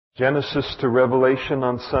Genesis to Revelation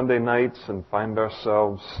on Sunday nights and find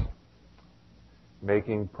ourselves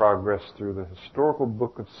making progress through the historical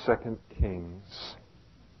book of 2 Kings,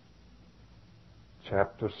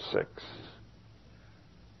 chapter 6.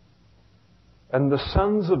 And the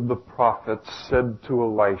sons of the prophets said to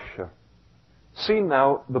Elisha, "See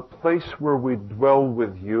now, the place where we dwell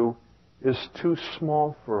with you is too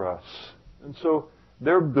small for us." And so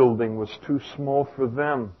their building was too small for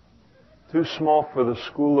them, too small for the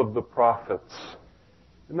school of the prophets.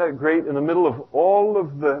 Isn't that great? In the middle of all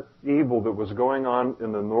of the evil that was going on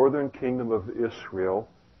in the northern kingdom of Israel,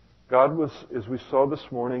 God was, as we saw this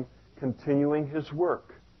morning, continuing His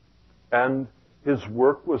work. And His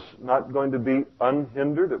work was not going to be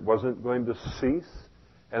unhindered. It wasn't going to cease.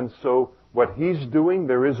 And so what He's doing,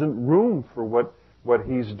 there isn't room for what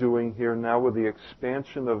He's doing here now with the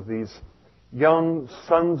expansion of these young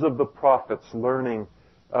sons of the prophets learning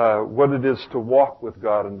what it is to walk with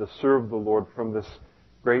God and to serve the Lord from this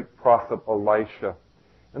great prophet Elisha.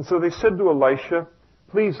 And so they said to Elisha,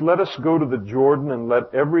 "Please let us go to the Jordan and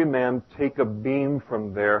let every man take a beam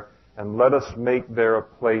from there and let us make there a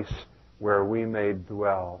place where we may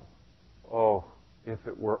dwell." Oh, if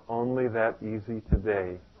it were only that easy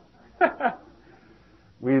today.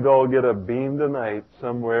 We'd all get a beam tonight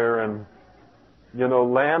somewhere, and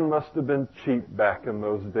land must have been cheap back in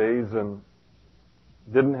those days and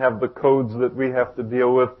didn't have the codes that we have to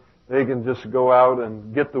deal with. They can just go out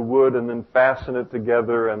and get the wood and then fasten it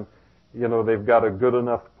together, and they've got a good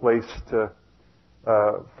enough place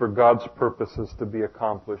for God's purposes to be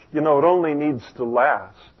accomplished. It only needs to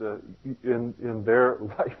last in their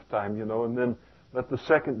lifetime, and then let the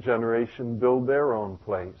second generation build their own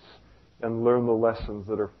place and learn the lessons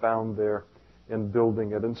that are found there in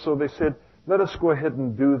building it. And so they said, "Let us go ahead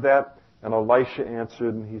and do that." And Elisha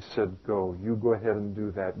answered and he said, "Go, you go ahead and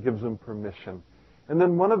do that." Gives them permission. And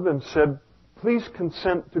then one of them said, "Please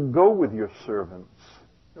consent to go with your servants."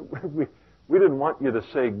 We didn't want you to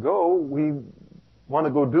say go. We want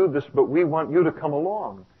to go do this, but we want you to come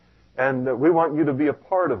along. And we want you to be a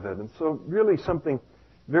part of it. And so really something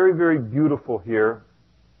very, very beautiful here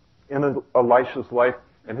in Elisha's life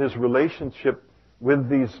and his relationship with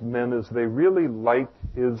these men is they really liked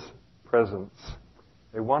his presence.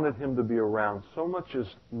 They wanted him to be around. So much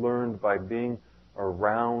is learned by being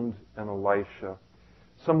around an Elisha.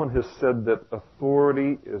 Someone has said that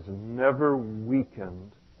authority is never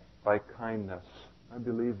weakened by kindness. I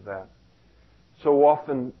believe that. So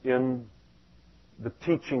often in the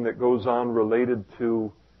teaching that goes on related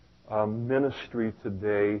to ministry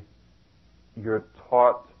today, you're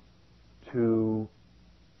taught to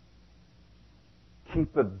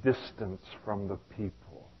keep a distance from the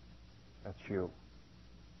people. That's you.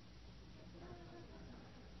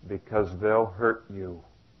 Because they'll hurt you.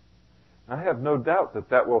 I have no doubt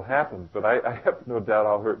that will happen, but I have no doubt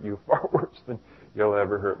I'll hurt you far worse than you'll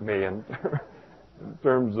ever hurt me in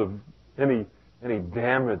terms of any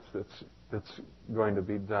damage that's going to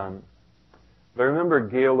be done. But I remember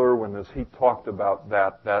Gail Irwin, as he talked about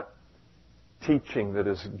that teaching that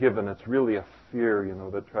is given, it's really a fear,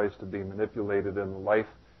 that tries to be manipulated in the life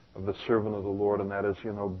of the servant of the Lord, and that is,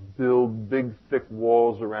 build big, thick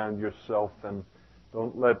walls around yourself and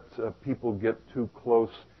don't let people get too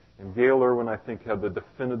close. And Gail Irwin, I think, had the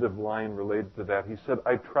definitive line related to that. He said,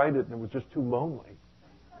 "I tried it and it was just too lonely."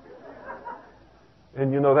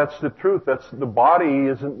 And that's the truth. The body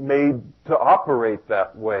isn't made to operate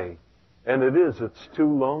that way. And it is. It's too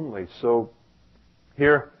lonely. So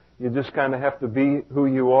here, you just kind of have to be who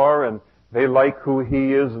you are, and they like who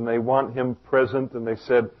he is, and they want him present, and they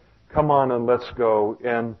said, "Come on and let's go."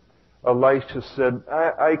 And Elisha said,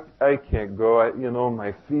 I can't go.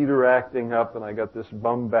 My feet are acting up and I got this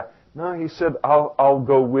bum back. No, he said, I'll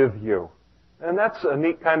go with you. And that's a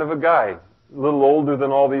neat kind of a guy. A little older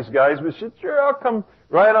than all these guys, but said, "Sure, I'll come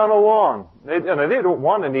right on along." They don't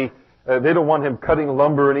want they don't want him cutting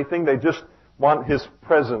lumber or anything. They just want his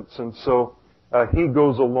presence. And so, he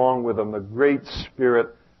goes along with them. The great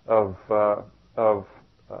spirit of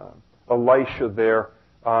Elisha there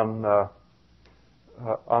on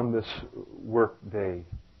this work day.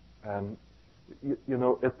 And,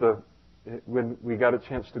 when we got a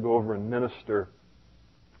chance to go over and minister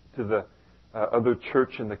to the other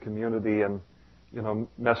church in the community and,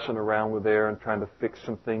 messing around with there and trying to fix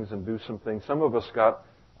some things and do some things, some of us got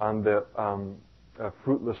on the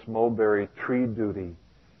fruitless mulberry tree duty.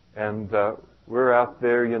 And we're out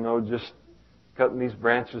there, just cutting these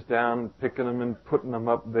branches down, picking them and putting them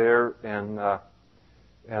up there. And I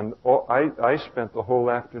spent the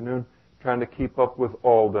whole afternoon trying to keep up with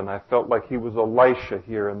Alden. I felt like he was Elisha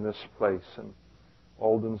here in this place. And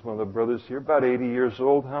Alden's one of the brothers here, about 80 years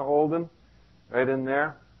old, huh, Alden? Right in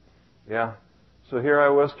there? Yeah. So here I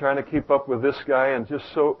was trying to keep up with this guy, and just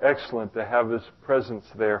so excellent to have his presence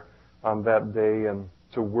there on that day and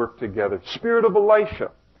to work together. Spirit of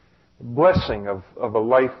Elisha, blessing of a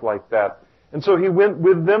life like that. And so he went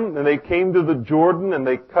with them, and they came to the Jordan, and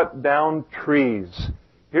they cut down trees.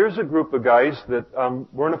 Here's a group of guys that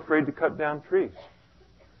weren't afraid to cut down trees.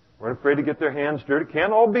 Weren't afraid to get their hands dirty.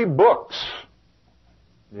 Can't all be books.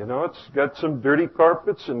 You know, it's got some dirty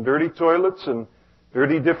carpets and dirty toilets and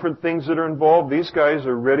dirty different things that are involved. These guys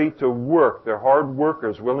are ready to work. They're hard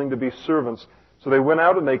workers, willing to be servants. So they went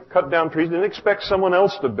out and they cut down trees. They didn't expect someone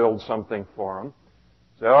else to build something for them.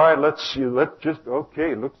 Say, all right, looks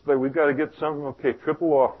like we've got to get something. Okay,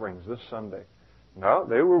 triple offerings this Sunday. No,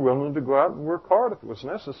 they were willing to go out and work hard if it was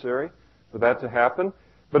necessary for that to happen.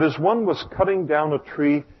 But as one was cutting down a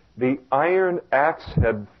tree, the iron axe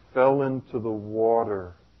head fell into the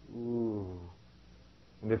water. Ooh.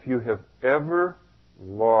 And if you have ever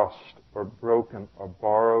lost or broken a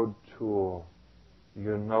borrowed tool,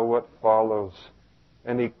 you know what follows.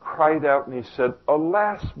 And he cried out and he said,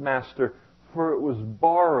 "Alas, master, for it was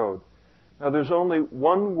borrowed." Now there's only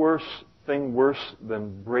one thing worse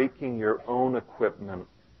than breaking your own equipment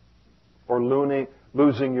or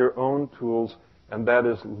losing your own tools, and that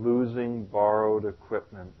is losing borrowed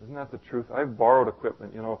equipment. Isn't that the truth? I've borrowed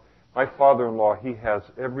equipment. You know, my father-in-law, he has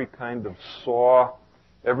every kind of saw,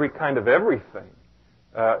 every kind of everything.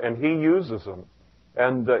 And he uses them.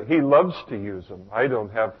 And he loves to use them. I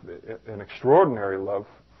don't have an extraordinary love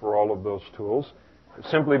for all of those tools,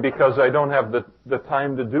 simply because I don't have the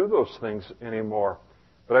time to do those things anymore.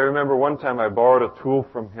 But I remember one time I borrowed a tool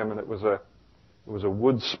from him, and it was a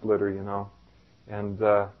wood splitter, you know, and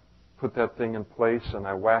put that thing in place, and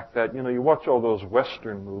I whacked that. You know, you watch all those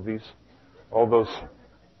Western movies, all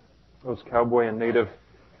those cowboy and Native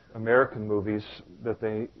American movies that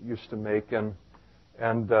they used to make, and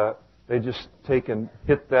they just take and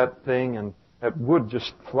hit that thing, and that wood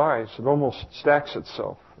just flies. It almost stacks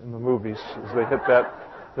itself in the movies as they hit that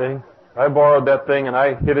thing. I borrowed that thing, and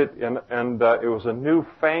I hit it, and it was a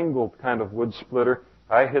newfangled kind of wood splitter.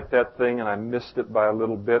 I hit that thing, and I missed it by a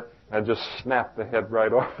little bit. I just snapped the head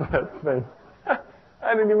right off of that thing.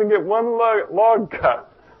 I didn't even get one log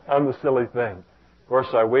cut on the silly thing. Of course,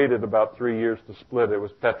 I waited about 3 years to split. It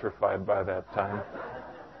was petrified by that time.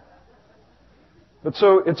 But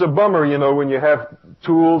so it's a bummer, you know, when you have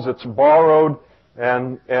tools, it's borrowed,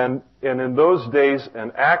 and in those days,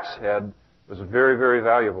 an axe head was very, very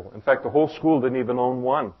valuable. In fact, the whole school didn't even own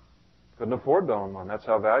one. Couldn't afford to own one. That's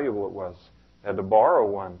how valuable it was. Had to borrow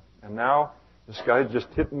one. And now, this guy's just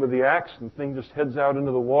hitting with the axe, and the thing just heads out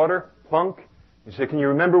into the water, plunk. You say, "Can you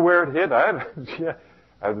remember where it hit?"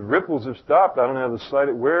 The ripples have stopped. I don't have the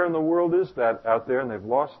slightest. Where in the world is that out there? And they've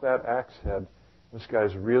lost that axe head. This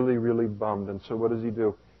guy's really, really bummed. And so what does he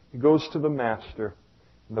do? He goes to the master.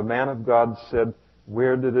 The man of God said,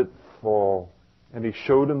 "Where did it fall?" And he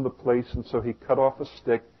showed him the place, and so he cut off a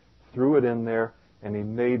stick, threw it in there, and he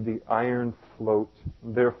made the iron float.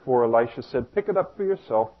 Therefore Elisha said, "Pick it up for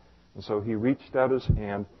yourself." And so he reached out his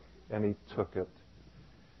hand, and he took it.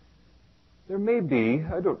 There may be,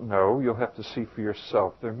 I don't know, you'll have to see for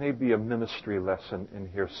yourself, there may be a ministry lesson in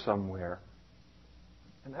here somewhere.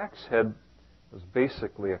 An axe head was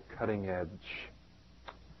basically a cutting edge.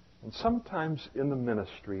 And sometimes in the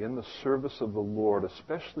ministry, in the service of the Lord,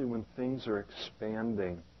 especially when things are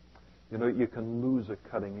expanding, you know, you can lose a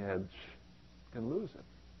cutting edge. You can lose it.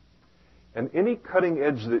 And any cutting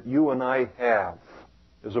edge that you and I have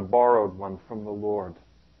is a borrowed one from the Lord.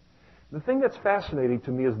 The thing that's fascinating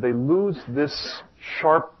to me is they lose this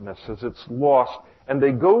sharpness as it's lost, and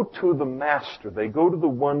they go to the master. They go to the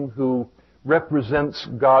one who represents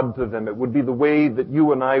God to them. It would be the way that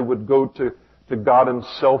you and I would go to God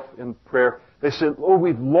himself in prayer. They say, "Oh,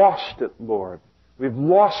 we've lost it, Lord. We've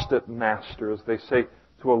lost it, Master," as they say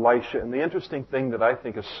to Elisha. And the interesting thing that I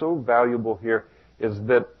think is so valuable here is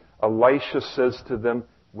that Elisha says to them,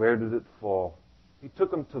 "Where did it fall?" He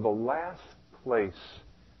took them to the last place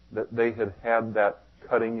that they had that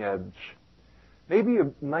cutting edge. Maybe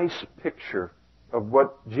a nice picture of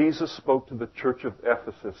what Jesus spoke to the church of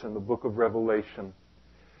Ephesus in the book of Revelation.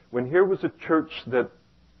 When here was a church that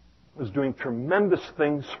was doing tremendous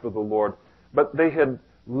things for the Lord, but they had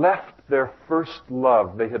left their first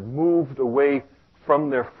love. They had moved away from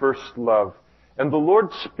their first love. And the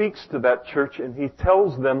Lord speaks to that church, and He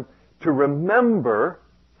tells them to remember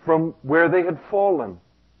from where they had fallen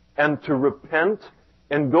and to repent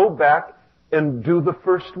and go back and do the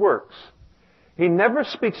first works. He never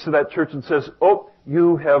speaks to that church and says, "Oh,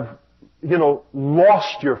 you have,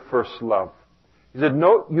 lost your first love. He said,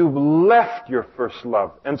 no, you've left your first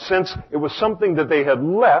love. And since it was something that they had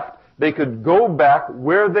left, they could go back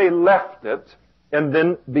where they left it and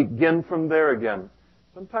then begin from there again.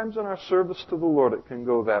 Sometimes in our service to the Lord it can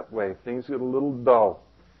go that way. Things get a little dull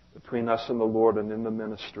between us and the Lord and in the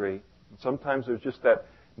ministry. And sometimes there's just that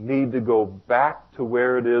need to go back to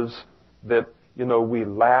where it is that, we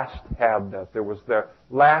last had that. There was that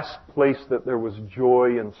last place that there was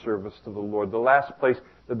joy in service to the Lord. The last place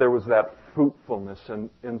that there was that fruitfulness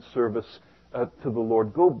in service to the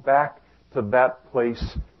Lord. Go back to that place.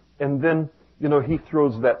 And then, he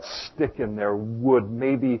throws that stick in there, wood,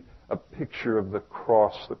 maybe a picture of the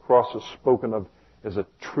cross. The cross is spoken of as a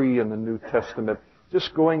tree in the New Testament.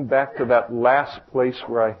 Just going back to that last place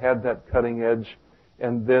where I had that cutting edge,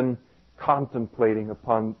 and then contemplating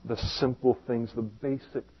upon the simple things, the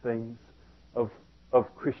basic things of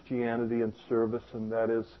Christianity and service, and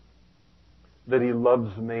that is that He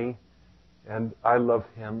loves me and I love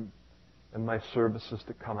Him, and my service is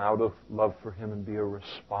to come out of love for Him and be a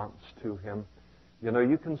response to Him.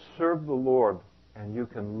 You can serve the Lord and you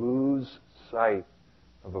can lose sight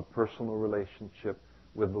of a personal relationship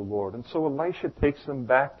with the Lord. And so Elisha takes them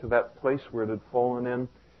back to that place where it had fallen in,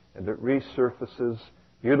 and it resurfaces.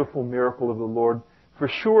 Beautiful miracle of the Lord. For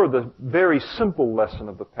sure, the very simple lesson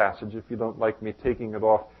of the passage, if you don't like me taking it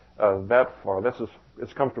off that far, that's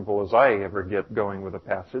as comfortable as I ever get going with a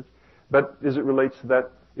passage. But as it relates to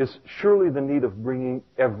that, is surely the need of bringing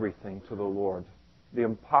everything to the Lord. The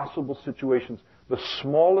impossible situations, the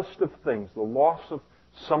smallest of things, the loss of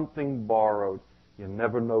something borrowed. You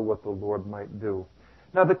never know what the Lord might do.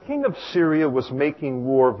 Now, the king of Syria was making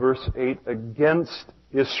war, verse 8, against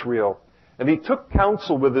Israel. And he took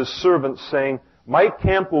counsel with his servants, saying, my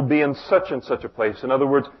camp will be in such and such a place. In other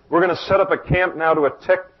words, we're going to set up a camp now to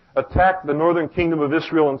attack the northern kingdom of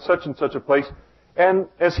Israel in such and such a place. And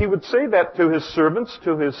as he would say that to his servants,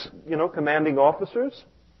 to his, commanding officers,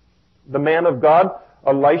 the man of God,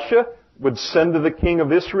 Elisha, would send to the king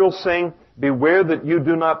of Israel, saying, beware that you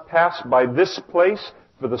do not pass by this place,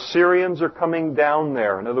 for the Syrians are coming down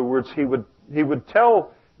there. In other words, he would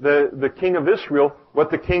tell the king of Israel what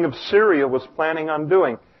the king of Syria was planning on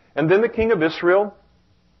doing. And then the king of Israel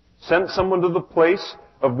sent someone to the place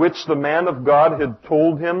of which the man of God had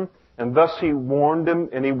told him, and thus he warned him,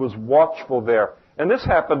 and he was watchful there. And this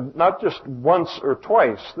happened not just once or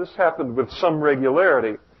twice. This happened with some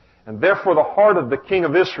regularity. And therefore the heart of the king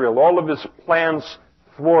of Israel, all of his plans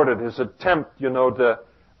thwarted, his attempt, to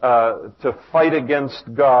fight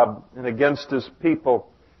against God and against His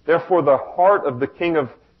people. Therefore the heart of the king of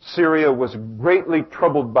Syria was greatly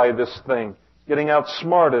troubled by this thing, getting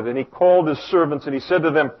outsmarted. And he called his servants and he said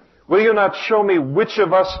to them, will you not show me which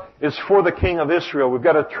of us is for the king of Israel? We've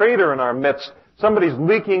got a traitor in our midst. Somebody's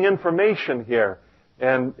leaking information here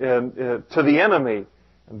and to the enemy.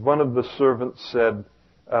 And one of the servants said,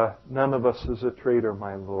 none of us is a traitor,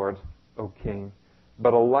 my lord, O king.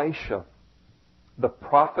 But Elisha, the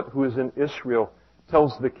prophet who is in Israel,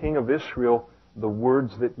 tells the king of Israel the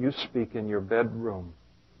words that you speak in your bedroom.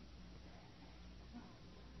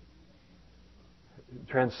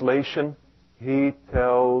 Translation, he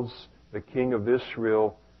tells the king of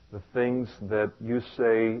Israel the things that you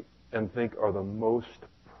say and think are the most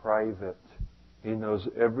private. He knows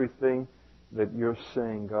everything that you're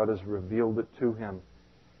saying. God has revealed it to him.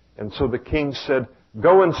 And so the king said,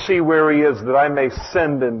 go and see where he is, that I may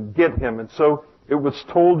send and get him. And so it was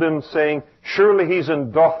told him, saying, surely he's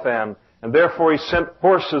in Dothan. And therefore he sent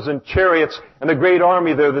horses and chariots and a great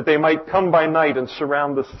army there, that they might come by night and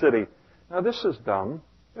surround the city. Now this is dumb.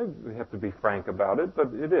 We have to be frank about it,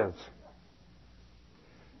 but it is.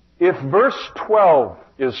 If verse 12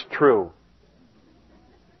 is true,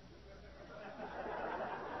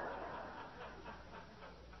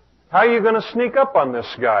 how are you going to sneak up on this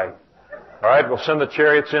guy? All right, we'll send the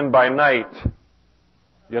chariots in by night.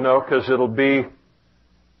 Because it'll be...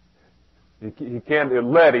 He can't...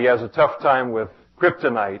 He has a tough time with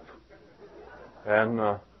kryptonite.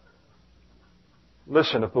 And...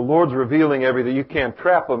 listen, if the Lord's revealing everything, you can't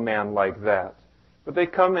trap a man like that. But they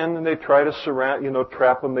come in and they try to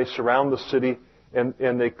trap him. They surround the city and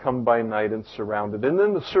they come by night and surround it. And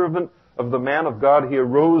then the servant of the man of God, he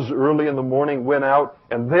arose early in the morning, went out,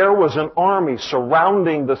 and there was an army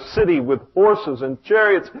surrounding the city with horses and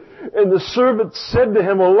chariots. And the servant said to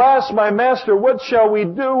him, alas, my master, what shall we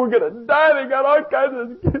do? We're going to die. They got all kinds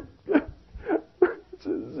of... This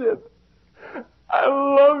is it. I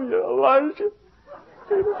love you, Elijah.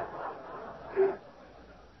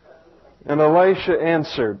 And Elisha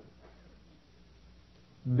answered,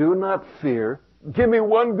 do not fear. Give me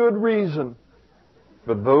one good reason.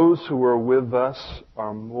 For those who are with us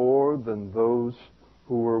are more than those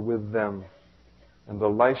who were with them. And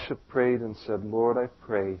Elisha prayed and said, Lord, I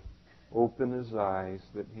pray, open his eyes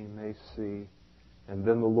that he may see. And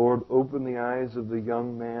then the Lord opened the eyes of the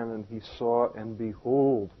young man, and he saw, and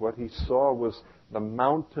behold, what he saw was the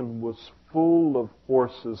mountain was full of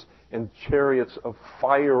horses and chariots of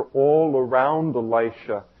fire all around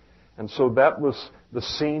Elisha. And so that was the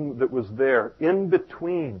scene that was there. In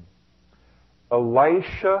between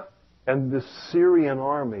Elisha and the Syrian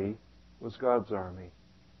army was God's army.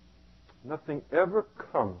 Nothing ever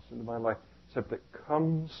comes into my life except it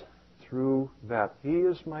comes through that. He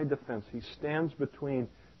is my defense. He stands between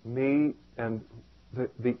me and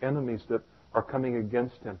the enemies that are coming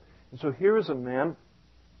against him. And so here is a man,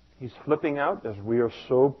 he's flipping out, as we are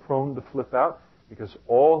so prone to flip out, because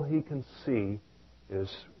all he can see is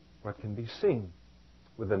what can be seen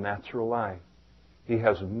with the natural eye. He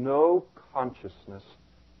has no consciousness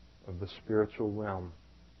of the spiritual realm.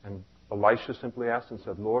 And Elisha simply asked and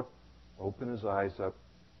said, Lord, open his eyes up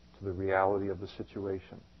to the reality of the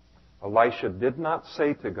situation. Elisha did not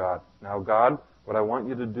say to God, now God, what I want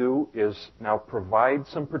you to do is now provide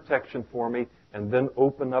some protection for me and then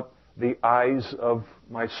open up the eyes of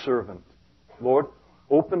my servant. Lord,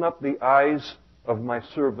 open up the eyes of my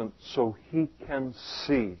servant so he can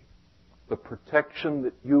see the protection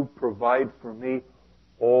that you provide for me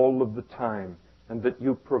all of the time and that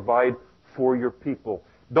you provide for your people.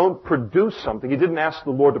 Don't produce something. He didn't ask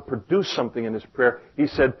the Lord to produce something in his prayer. He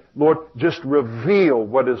said, Lord, just reveal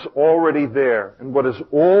what is already there and what is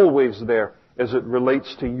always there as it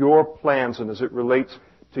relates to your plans and as it relates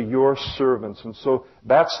to your servants. And so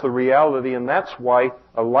that's the reality, and that's why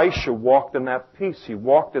Elisha walked in that peace. He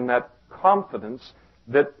walked in that confidence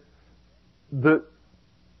that the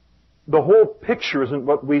whole picture isn't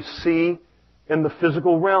what we see in the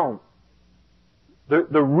physical realm.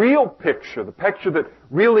 The real picture, the picture that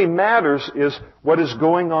really matters, is what is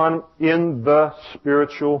going on in the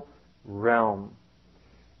spiritual realm.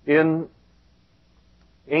 In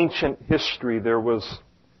ancient history, there was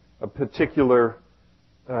a particular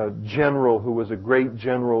general who was a great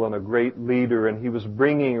general and a great leader, and he was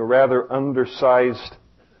bringing a rather undersized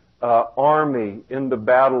army into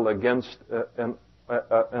battle against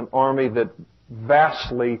an army that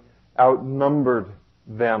vastly outnumbered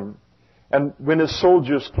them. And when his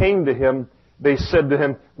soldiers came to him, they said to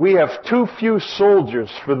him, we have too few soldiers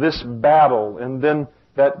for this battle. And then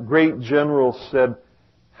that great general said,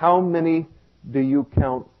 how many do you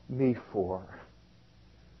count me for?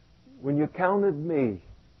 When you counted me,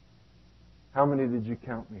 how many did you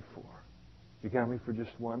count me for? You count me for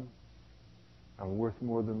just one? I'm worth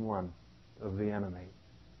more than one of the enemy.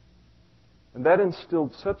 And that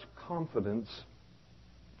instilled such confidence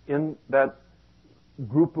in that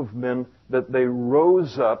group of men that they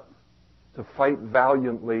rose up to fight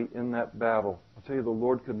valiantly in that battle. I'll tell you, the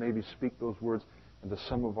Lord could maybe speak those words into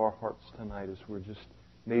some of our hearts tonight as we're just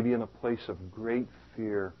maybe in a place of great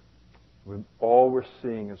fear. All we're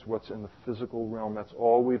seeing is what's in the physical realm. That's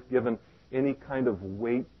all we've given any kind of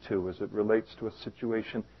weight to as it relates to a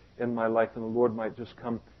situation in my life. And the Lord might just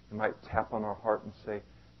come and might tap on our heart and say,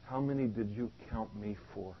 how many did you count me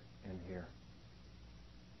for in here?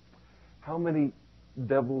 How many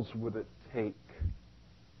devils would it take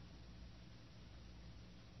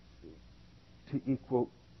to equal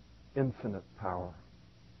infinite power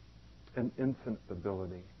and infinite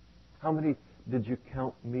ability? How many did you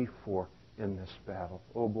count me for in this battle?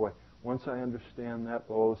 Oh boy, once I understand that,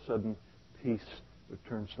 all of a sudden peace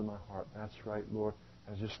returns to my heart. That's right, Lord.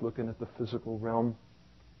 I was just looking at the physical realm.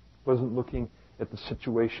 Wasn't looking at the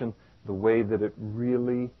situation the way that it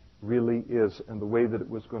really is and the way that it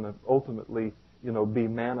was going to ultimately be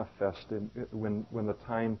manifest when the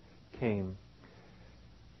time came.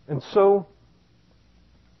 And so,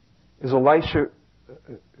 as Elisha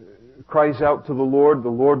cries out to the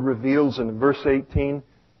Lord reveals in verse 18,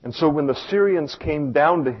 and so when the Syrians came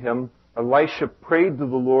down to him, Elisha prayed to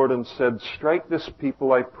the Lord and said, strike this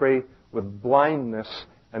people, I pray, with blindness.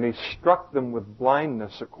 And he struck them with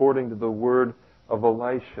blindness according to the word of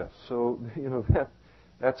Elisha. So,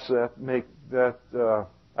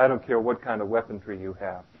 I don't care what kind of weaponry you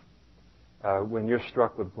have. When you're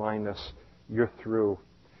struck with blindness, you're through.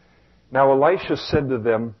 Now Elisha said to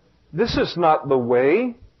them, this is not the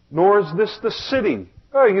way, nor is this the city.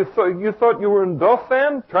 Oh, you thought you were in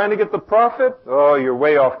Dothan trying to get the prophet? Oh, you're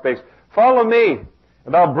way off base. Follow me,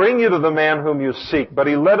 and I'll bring you to the man whom you seek. But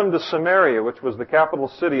he led him to Samaria, which was the capital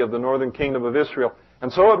city of the northern kingdom of Israel.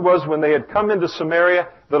 And so it was when they had come into Samaria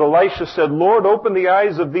that Elisha said, Lord, open the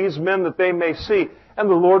eyes of these men that they may see. And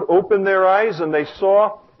the Lord opened their eyes, and they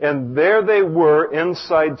saw, And there they were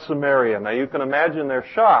inside Samaria. Now you can imagine their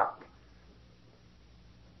shock.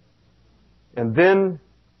 And then,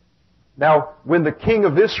 now when the king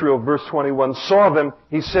of Israel, verse 21, saw them,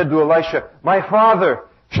 he said to Elisha, "My father,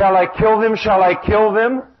 shall I kill them? Shall I kill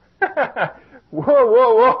them?" Whoa,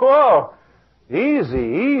 whoa, whoa, whoa.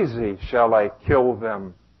 Easy, easy. Shall I kill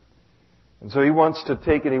them? And so he wants to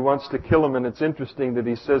take it, he wants to kill him, and it's interesting that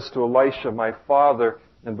he says to Elisha, "My father,"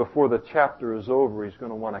 and before the chapter is over, he's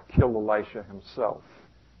going to want to kill Elisha himself.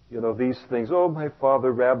 You know, these things, "Oh, my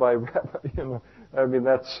father, Rabbi," you know, I mean,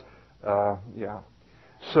 that's, yeah.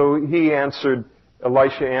 So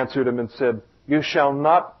Elisha answered him and said, "You shall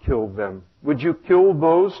not kill them. Would you kill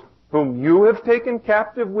those whom you have taken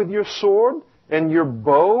captive with your sword and your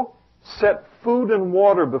bow? Set food and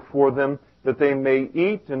water before them, that they may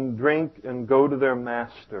eat and drink and go to their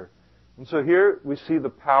master." And so here we see the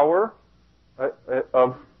power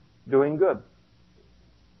of doing good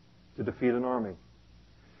to defeat an army.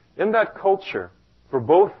 In that culture, for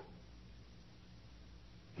both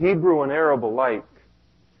Hebrew and Arab alike,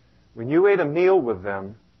 when you ate a meal with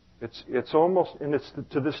them, it's almost, and it's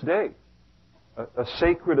to this day, a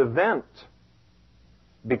sacred event.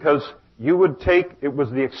 Because you would take, it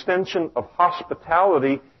was the extension of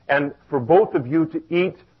hospitality, and for both of you to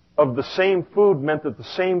eat of the same food meant that the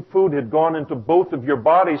same food had gone into both of your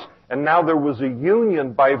bodies, and now there was a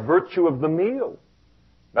union by virtue of the meal.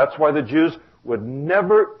 That's why the Jews would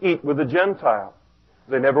never eat with a Gentile.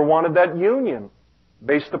 They never wanted that union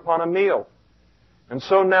based upon a meal. And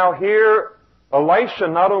so now here, Elisha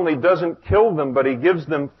not only doesn't kill them, but he gives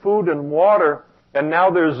them food and water, and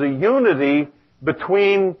now there's a unity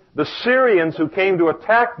between the Syrians who came to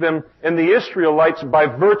attack them and the Israelites by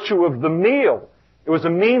virtue of the meal. It was a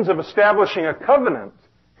means of establishing a covenant.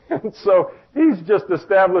 And so he's just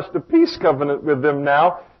established a peace covenant with them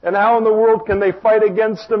now. And how in the world can they fight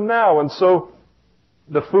against him now? And so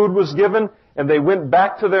the food was given, and they went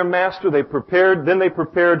back to their master. They prepared,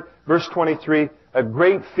 verse 23, a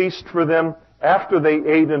great feast for them. After they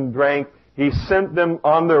ate and drank, he sent them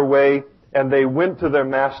on their way, and they went to their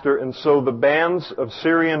master. And so the bands of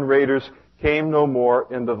Syrian raiders came no more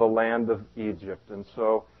into the land of Egypt. And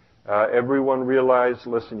so everyone realized,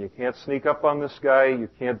 listen, you can't sneak up on this guy. You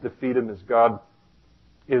can't defeat him. His God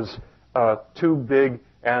is too big,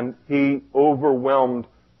 and he overwhelmed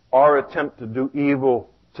our attempt to do evil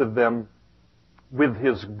to them with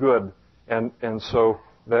his good. And so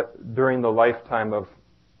that during the lifetime of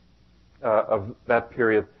that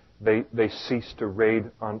period, they ceased to raid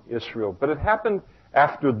on Israel. But it happened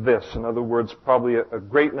after this. In other words, probably a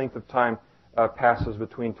great length of time passes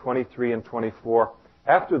between 23 and 24.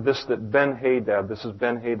 After this, that Ben-Hadad, this is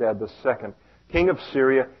Ben-Hadad II, king of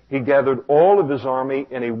Syria, he gathered all of his army,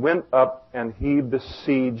 and he went up and he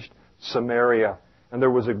besieged Samaria. And there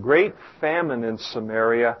was a great famine in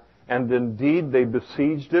Samaria, and indeed they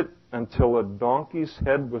besieged it until a donkey's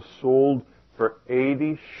head was sold for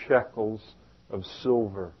 80 shekels of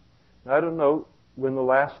silver. Now, I don't know when the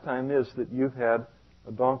last time is that you've had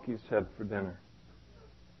a donkey's head for dinner.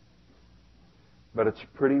 But it's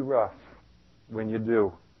pretty rough when you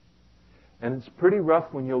do. And it's pretty rough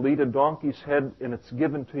when you'll eat a donkey's head and it's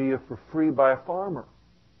given to you for free by a farmer.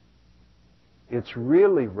 It's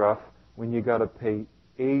really rough when you got to pay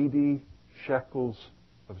 80 shekels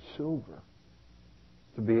of silver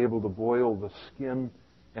to be able to boil the skin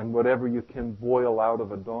and whatever you can boil out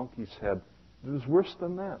of a donkey's head. It was worse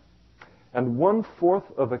than that. And 1/4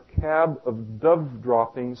 of a cab of dove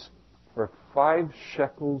droppings for 5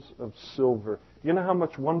 shekels of silver. You know how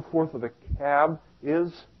much 1/4 of a cab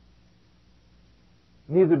is?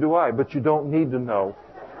 Neither do I, but you don't need to know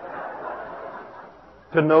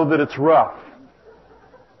that it's rough.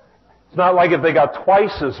 It's not like if they got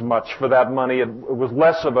twice as much for that money, it was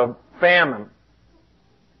less of a famine.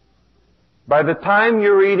 By the time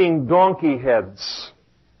you're eating donkey heads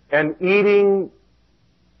and eating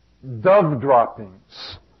dove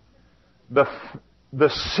droppings, the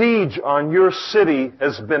siege on your city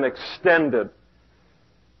has been extended.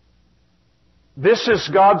 This is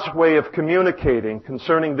God's way of communicating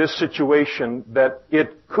concerning this situation, that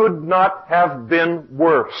it could not have been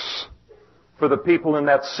worse for the people in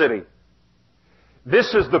that city.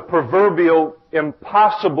 This is the proverbial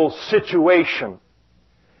impossible situation,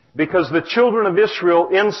 because the children of Israel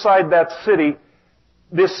inside that city,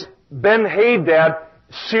 this Ben-Hadad,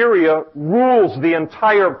 Syria rules the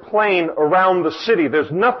entire plain around the city.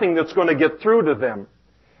 There's nothing that's going to get through to them.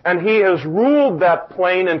 And he has ruled that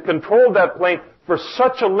plain and controlled that plain for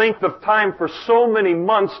such a length of time, for so many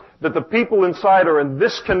months, that the people inside are in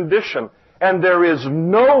this condition. And there is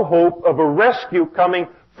no hope of a rescue coming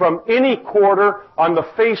from any quarter on the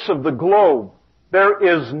face of the globe. There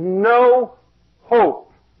is no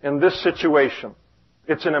hope in this situation.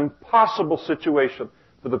 It's an impossible situation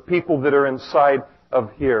for the people that are inside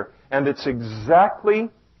of here. And it's exactly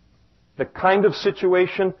the kind of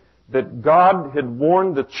situation that God had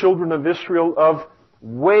warned the children of Israel of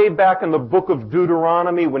way back in the book of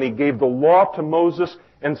Deuteronomy when He gave the law to Moses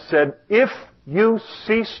and said, if you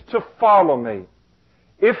cease to follow me,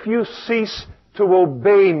 if you cease to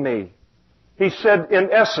obey me, He said in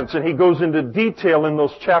essence, and He goes into detail in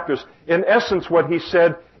those chapters, in essence what He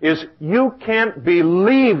said is, you can't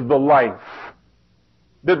believe the life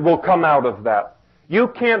that will come out of that. You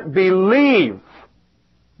can't believe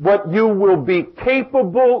what you will be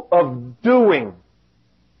capable of doing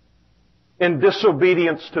in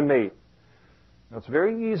disobedience to me. Now, it's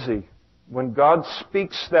very easy when God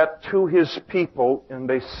speaks that to His people and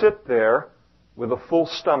they sit there with a full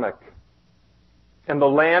stomach and the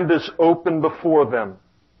land is open before them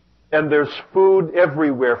and there's food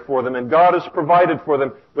everywhere for them and God has provided for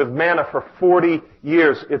them with manna for 40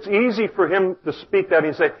 years. It's easy for Him to speak that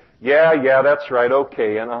and say, yeah, that's right,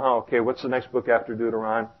 okay, and okay, what's the next book after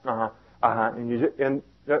Deuteronomy? And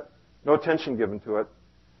no attention given to it.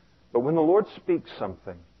 But when the Lord speaks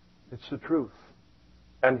something, it's the truth.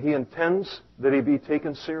 And He intends that He be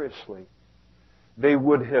taken seriously. They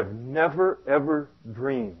would have never, ever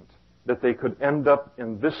dreamed that they could end up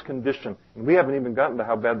in this condition. And we haven't even gotten to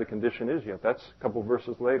how bad the condition is yet. That's a couple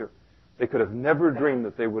verses later. They could have never dreamed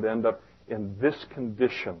that they would end up in this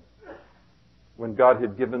condition when God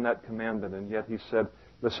had given that commandment. And yet He said,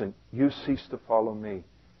 listen, you cease to follow me,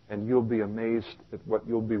 and you'll be amazed at what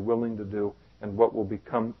you'll be willing to do and what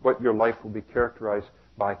your life will be characterized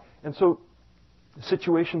by. And so the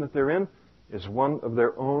situation that they're in is one of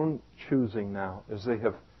their own choosing now, as they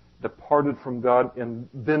have departed from God and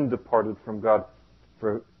been departed from God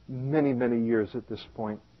for many, many years at this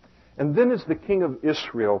point. And then as the king of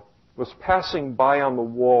Israel was passing by on the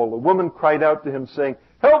wall, a woman cried out to him saying,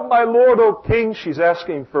 help my Lord, O king. She's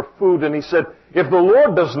asking for food. And he said, if the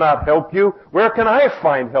Lord does not help you, where can I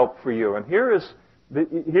find help for you? And here is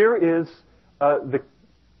the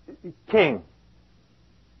king,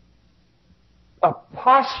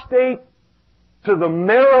 apostate to the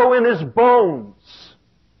marrow in his bones.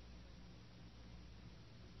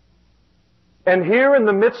 And here in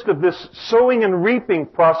the midst of this sowing and reaping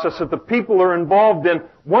process that the people are involved in,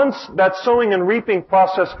 once that sowing and reaping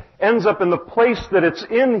process ends up in the place that it's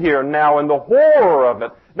in here now, and the horror of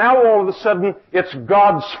it, now all of a sudden it's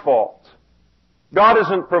God's fault. God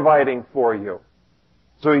isn't providing for you.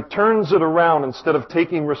 So he turns it around instead of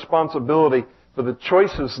taking responsibility for the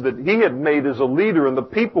choices that he had made as a leader and the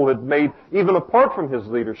people had made even apart from his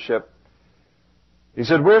leadership. He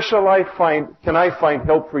said, where can I find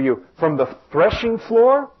help for you? From the threshing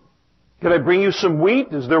floor? Can I bring you some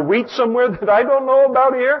wheat? Is there wheat somewhere that I don't know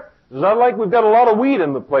about here? It's not like we've got a lot of wheat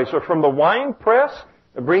in the place. Or from the wine press?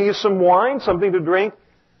 I bring you some wine, something to drink?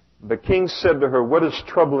 The king said to her, what is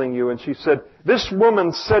troubling you? And she said, this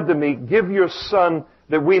woman said to me, give your son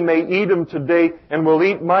that we may eat him today, and we'll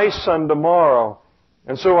eat my son tomorrow.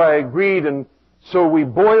 And so I agreed, and so we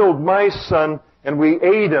boiled my son, and we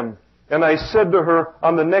ate him. And I said to her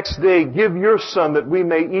on the next day, give your son that we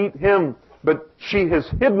may eat him. But she has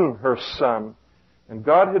hidden her son. And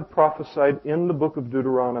God had prophesied in the book of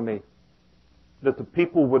Deuteronomy that the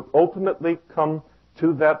people would ultimately come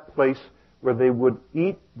to that place where they would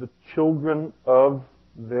eat the children of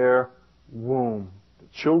their womb, the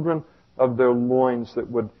children of their loins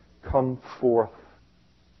that would come forth.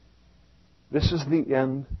 This is the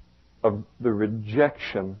end of the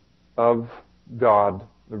rejection of God,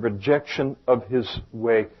 the rejection of His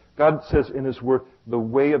way. God says in His Word, the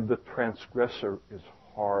way of the transgressor is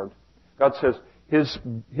hard. God says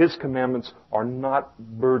His commandments are not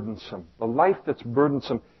burdensome. The life that's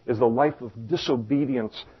burdensome is the life of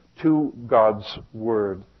disobedience to God's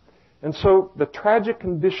Word. And so the tragic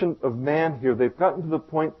condition of man here, they've gotten to the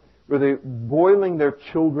point where they're boiling their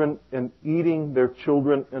children and eating their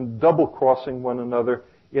children and double-crossing one another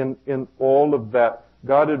in all of that.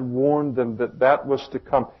 God had warned them that was to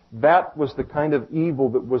come. That was the kind of evil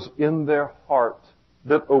that was in their heart,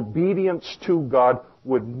 that obedience to God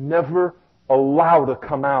would never allow to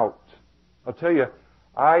come out. I'll tell you,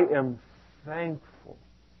 I am thankful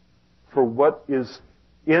for what is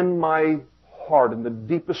in my heart, in the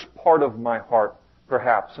deepest part of my heart,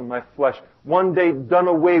 perhaps, in my flesh, one day done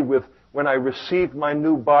away with when I received my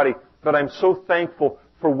new body. But I'm so thankful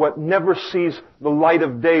for what never sees the light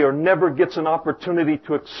of day or never gets an opportunity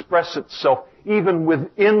to express itself, even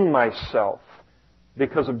within myself,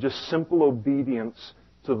 because of just simple obedience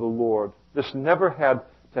to the Lord. This never had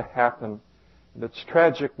to happen. And it's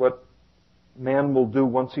tragic what man will do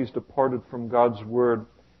once he's departed from God's Word.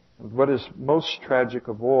 And what is most tragic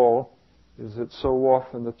of all is that so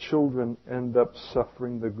often the children end up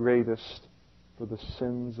suffering the greatest for the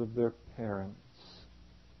sins of their parents.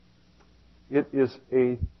 It is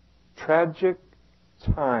a tragic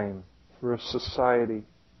time for a society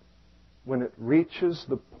when it reaches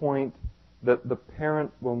the point that the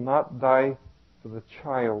parent will not die for the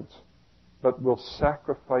child, but will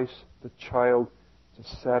sacrifice the child to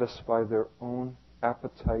satisfy their own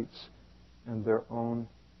appetites and their own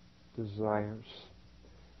desires.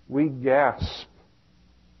 We gasp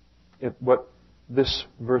at what this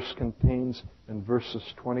verse contains in verses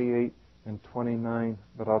 28 and 29,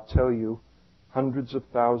 but I'll tell you, hundreds of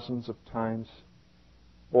thousands of times,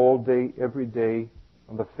 all day, every day,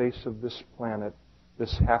 on the face of this planet,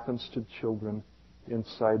 this happens to children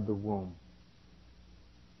inside the womb.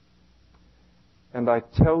 And I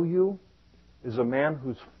tell you, as a man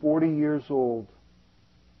who's 40 years old,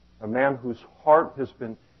 a man whose heart has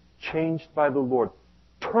been changed by the Lord,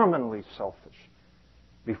 terminally selfish,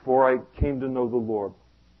 before I came to know the Lord.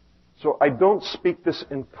 So I don't speak this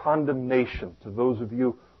in condemnation to those of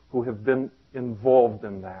you who have been involved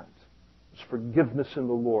in that. There's forgiveness in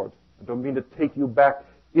the Lord. I don't mean to take you back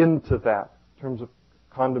into that in terms of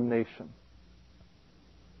condemnation.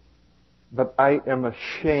 But I am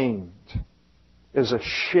ashamed as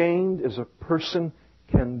a person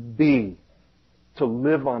can be, to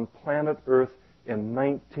live on planet Earth in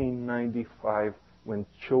 1995 when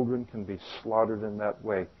children can be slaughtered in that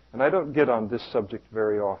way. And I don't get on this subject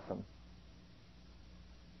very often.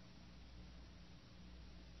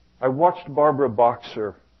 I watched Barbara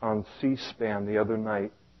Boxer on C-SPAN the other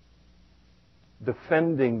night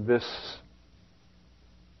defending this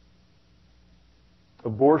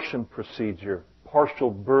abortion procedure,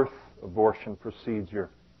 partial birth abortion procedure,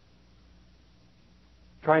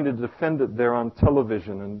 trying to defend it there on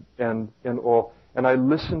television and all. And I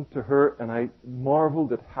listened to her and I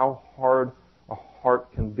marveled at how hard a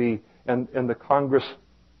heart can be. And the Congress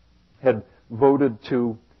had voted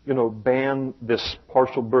to, ban this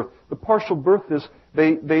partial birth. The partial birth is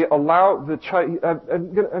they allow the child.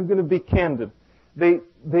 I'm going to be candid. The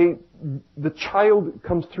child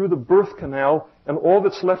comes through the birth canal, and all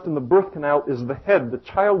that's left in the birth canal is the head. The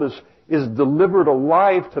child is delivered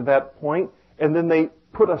alive to that point, and then they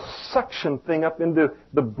put a suction thing up into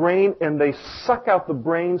the brain, and they suck out the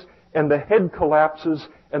brains, and the head collapses,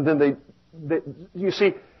 and then you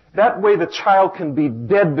see, that way the child can be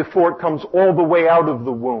dead before it comes all the way out of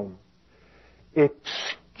the womb.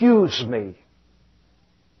 Excuse me.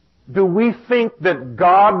 Do we think that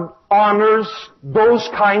God honors those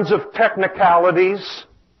kinds of technicalities?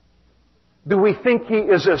 Do we think He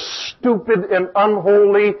is as stupid and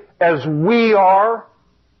unholy as we are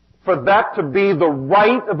for that to be the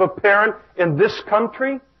right of a parent in this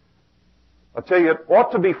country? I'll tell you, it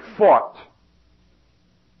ought to be fought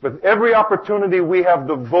with every opportunity we have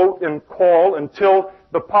to vote and call until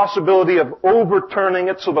the possibility of overturning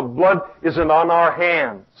it so the blood isn't on our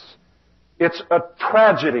hands. It's a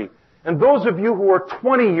tragedy. And those of you who are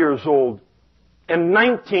 20 years old and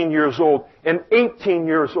 19 years old and 18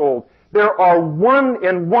 years old, there are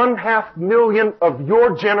 1.5 million of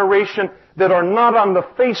your generation that are not on the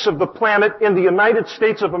face of the planet in the United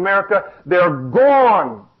States of America. They're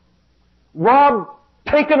gone. Robbed,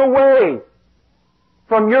 taken away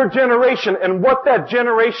from your generation and what that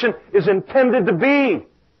generation is intended to be,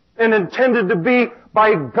 and intended to be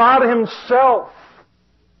by God Himself.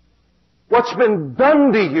 What's been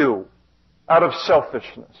done to you out of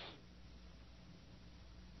selfishness.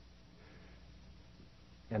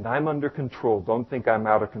 And I'm under control. Don't think I'm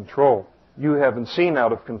out of control. You haven't seen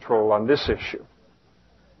out of control on this issue.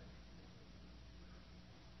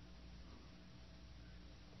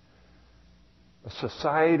 A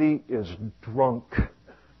society is drunk.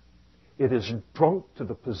 It is drunk to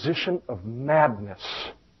the position of madness.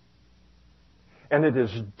 And it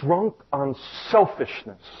is drunk on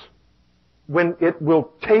selfishness when it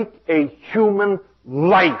will take a human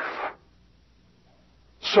life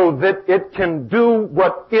so that it can do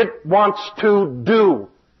what it wants to do.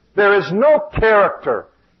 There is no character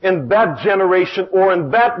in that generation or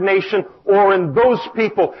in that nation or in those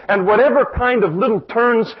people. And whatever kind of little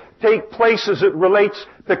turns take place as it relates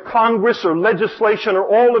to Congress or legislation or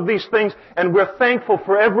all of these things, and we're thankful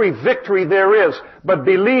for every victory there is. But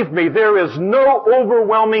believe me, there is no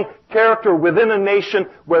overwhelming character within a nation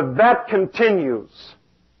where that continues.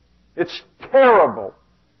 It's terrible.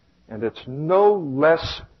 And it's no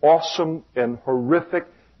less awesome and horrific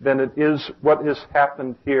than it is what has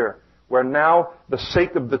happened here, where now the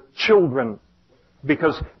sake of the children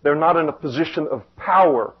because they're not in a position of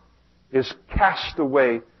power, is cast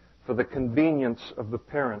away for the convenience of the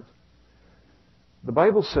parent. The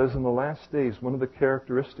Bible says in the last days, one of the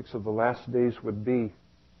characteristics of the last days would be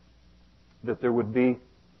that there would be,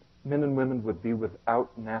 men and women would be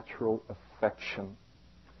without natural affection.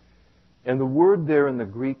 And the word there in the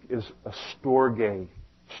Greek is a storge.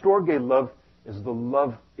 Storge love is the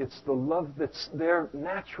love, it's the love that's there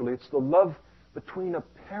naturally. It's the love between a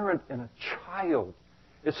parent and a child.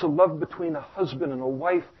 It's a love between a husband and a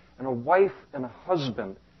wife and a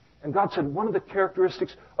husband. And God said one of the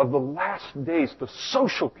characteristics of the last days, the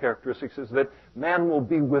social characteristics, is that man will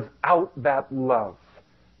be without that love.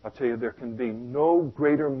 I'll tell you, there can be no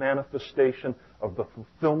greater manifestation of the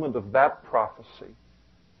fulfillment of that prophecy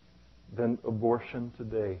than abortion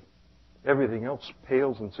today. Everything else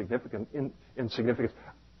pales in insignificance.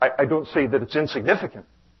 I don't say that it's insignificant.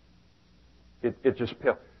 It just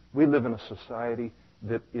pales. We live in a society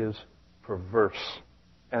that is perverse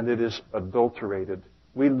and it is adulterated.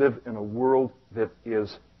 We live in a world that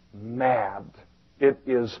is mad. It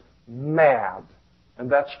is mad.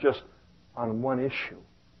 And that's just on one issue.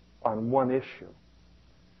 On one issue.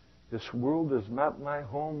 This world is not my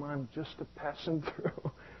home. I'm just a passing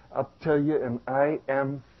through. I'll tell you, and I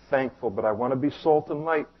am thankful, but I want to be salt and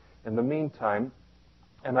light in the meantime.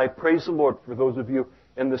 And I praise the Lord for those of you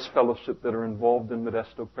in this fellowship that are involved in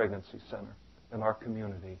Modesto Pregnancy Center in our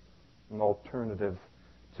community, an alternative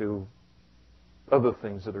to other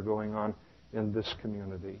things that are going on in this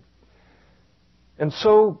community. And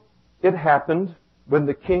so it happened when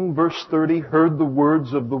the king, verse 30, heard the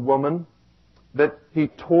words of the woman, that he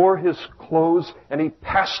tore his clothes and he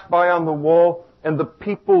passed by on the wall, and the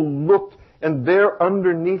people looked, and there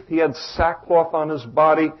underneath he had sackcloth on his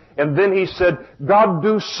body. And then he said, God,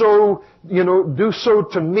 do so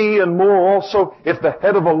to me and more also if the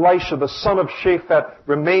head of Elisha, the son of Shaphat,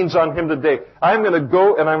 remains on him today. I'm going to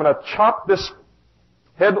go and I'm going to chop this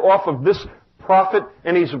head off of this prophet.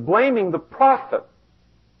 And he's blaming the prophet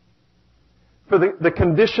for the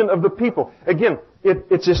condition of the people. Again,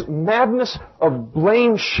 it's this madness of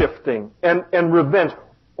blame shifting and revenge.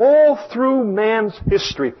 All through man's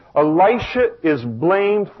history, Elisha is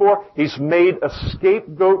blamed for, he's made a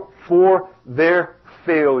scapegoat for their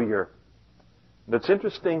failure. And it's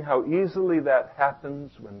interesting how easily that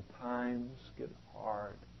happens when times get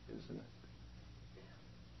hard, isn't it?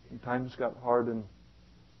 When times got hard in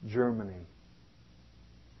Germany.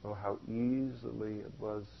 Oh, how easily it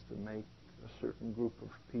was to make a certain group of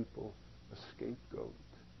people a scapegoat.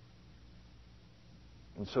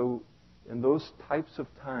 And so, in those types of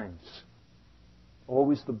times,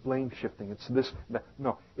 always the blame shifting. It's this, that.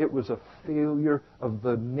 No, it was a failure of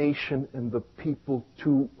the nation and the people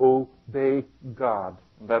to obey God.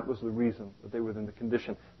 And that was the reason that they were in the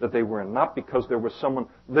condition that they were in. Not because there was someone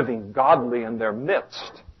living godly in their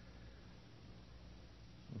midst.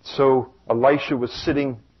 So Elisha was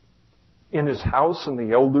sitting in his house and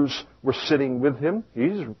the elders were sitting with him.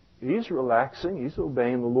 He's relaxing. He's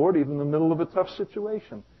obeying the Lord even in the middle of a tough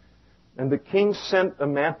situation. And the king sent a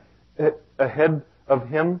man ahead of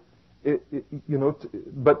him,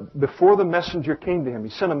 but before the messenger came to him, he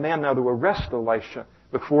sent a man now to arrest Elisha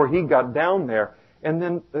before he got down there. And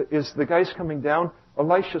then as the guy's coming down,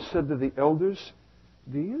 Elisha said to the elders,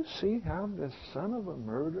 do you see how this son of a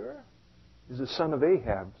murderer is the son of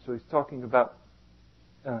Ahab? So he's talking about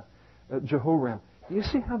Jehoram. Do you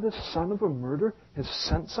see how this son of a murderer has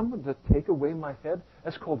sent someone to take away my head?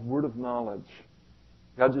 That's called word of knowledge.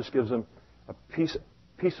 God just gives him a piece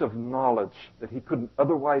of knowledge that he couldn't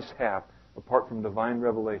otherwise have apart from divine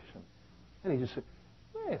revelation. And he just said,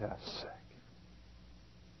 wait a second.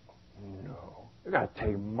 No. You're going to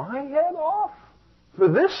take my head off for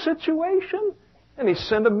this situation? And he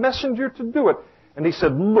sent a messenger to do it. And he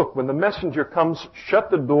said, look, when the messenger comes,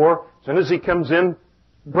 shut the door. As soon as he comes in,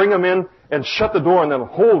 bring him in and shut the door and then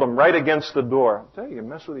hold him right against the door. I'll tell you, you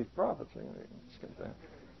mess with these prophets.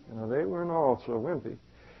 They weren't all so wimpy.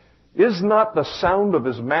 Is not the sound of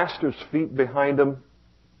his master's feet behind him?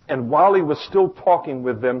 And while he was still talking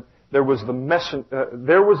with them, there was the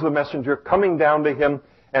messenger coming down to him.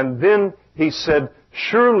 And then he said,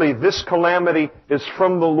 surely this calamity is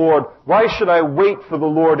from the Lord. Why should I wait for the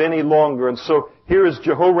Lord any longer? And so here is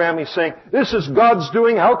Jehoram. He's saying, this is God's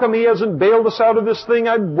doing. How come he hasn't bailed us out of this thing?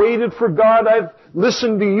 I've waited for God. I've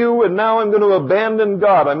listened to you, and now I'm going to abandon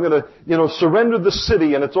God. I'm going to, surrender the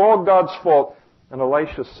city, and it's all God's fault. And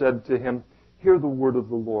Elisha said to him, hear the word of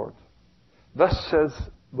the Lord. Thus says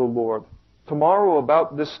the Lord, tomorrow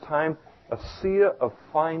about this time, a seah of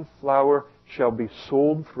fine flour shall be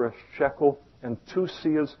sold for a shekel, and 2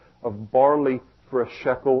 seahs of barley for a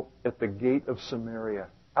shekel at the gate of Samaria.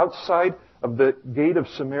 Outside of the gate of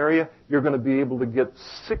Samaria, you're going to be able to get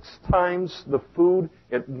 6 times the food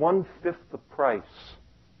at 1/5 the price.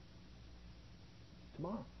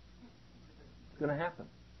 Tomorrow. It's going to happen.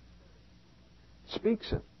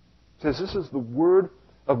 Speaks it. Says this is the word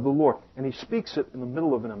of the Lord. And he speaks it in the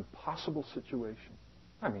middle of an impossible situation.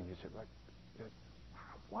 I mean, you say, like,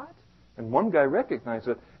 what? And one guy recognized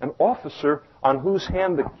it. An officer on whose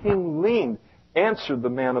hand the king leaned answered the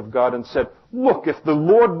man of God and said, look, if the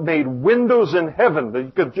Lord made windows in heaven that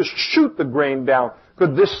you could just shoot the grain down,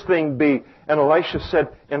 could this thing be? And Elisha said,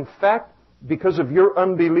 in fact, because of your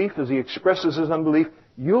unbelief, as he expresses his unbelief,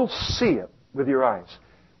 you'll see it with your eyes.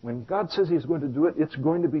 When God says He's going to do it, it's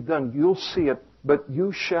going to be done. You'll see it, but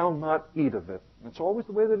you shall not eat of it. That's always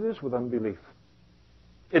the way that it is with unbelief.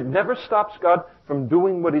 It never stops God from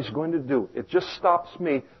doing what He's going to do. It just stops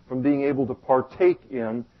me from being able to partake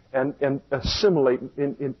in and assimilate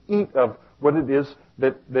and eat of what it is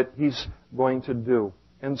that He's going to do.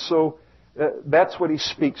 And so that's what He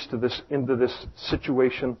speaks to this into this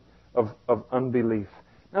situation of unbelief.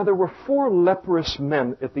 Now there were 4 leprous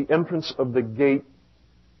men at the entrance of the gate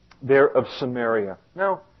there of Samaria.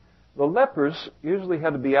 Now, the lepers usually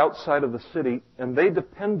had to be outside of the city, and they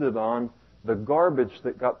depended on the garbage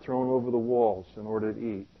that got thrown over the walls in order to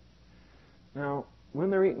eat. Now,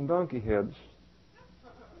 when they're eating donkey heads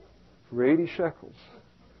for 80 shekels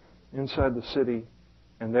inside the city,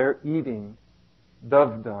 and they're eating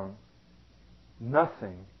dove dung,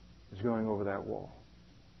 nothing is going over that wall.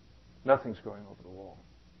 Nothing's going over the wall.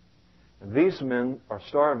 And these men are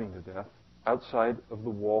starving to death outside of the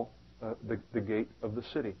wall, the gate of the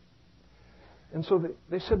city. And so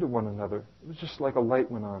they said to one another, it was just like a light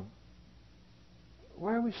went on,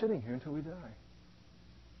 why are we sitting here until we die?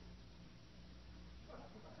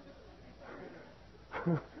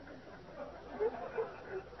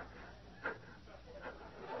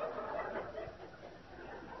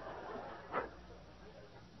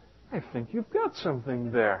 I think you've got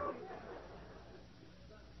something there.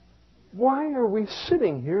 Why are we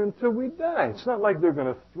sitting here until we die? It's not like they're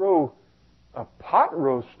going to throw a pot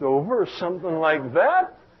roast over or something like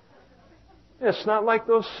that. It's not like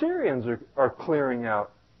those Syrians are clearing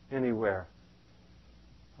out anywhere.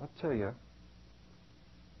 I'll tell you,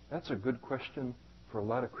 that's a good question for a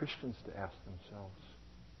lot of Christians to ask themselves.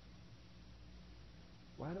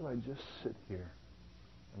 Why do I just sit here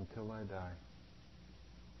until I die?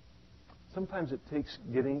 Sometimes it takes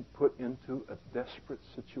getting put into a desperate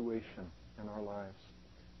situation in our lives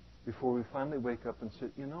before we finally wake up and say,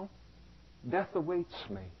 you know, death awaits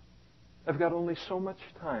me. I've got only so much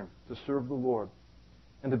time to serve the Lord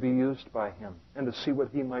and to be used by Him and to see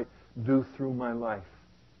what He might do through my life.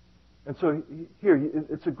 And so here,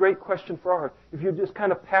 it's a great question for our heart. If you're just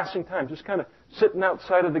kind of passing time, just kind of sitting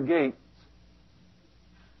outside of the gate,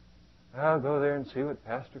 I'll go there and see what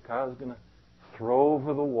Pastor Kyle is going to throw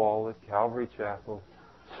over the wall at Calvary Chapel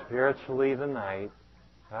spiritually tonight.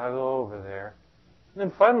 I'll go over there. And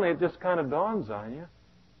then finally it just kind of dawns on you,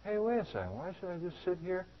 hey, wait a second, why should I just sit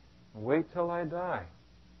here and wait till I die?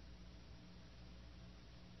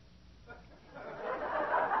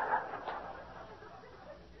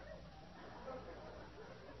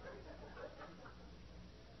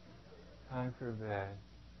 Time for bed.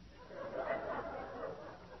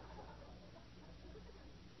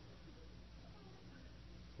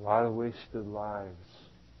 A lot of wasted lives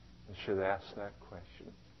that should ask that question.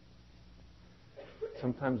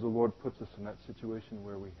 Sometimes the Lord puts us in that situation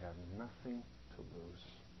where we have nothing to lose.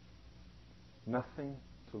 Nothing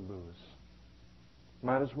to lose.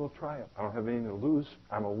 Might as well try it. I don't have anything to lose.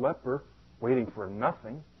 I'm a leper waiting for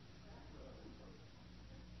nothing.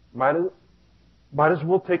 Might as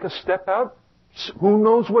well take a step out. Who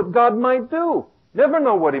knows what God might do? Never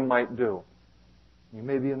know what He might do. You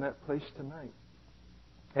may be in that place tonight.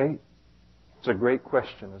 Hey, it's a great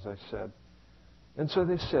question, as I said. And so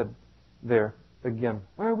they said there, again,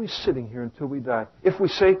 why are we sitting here until we die? If we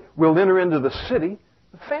say we'll enter into the city,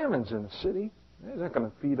 the famine's in the city. They're not going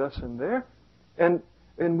to feed us in there. And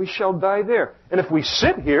we shall die there. And if we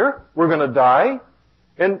sit here, we're going to die.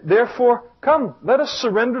 And therefore, come, let us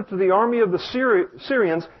surrender to the army of the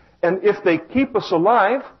Syrians. And if they keep us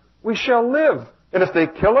alive, we shall live. And if they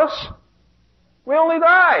kill us, we only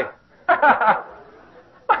die.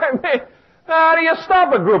 I mean, how do you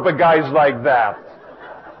stop a group of guys like that?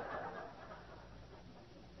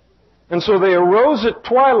 And so they arose at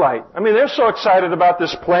twilight. I mean, they're so excited about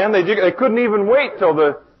this plan, they couldn't even wait till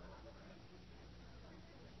to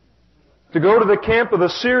go to the camp of the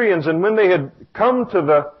Syrians. And when they had come to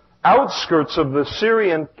the outskirts of the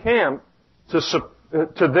Syrian camp,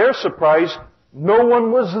 to their surprise, No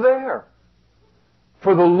one was there.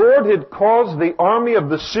 For the Lord had caused the army of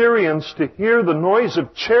the Syrians to hear the noise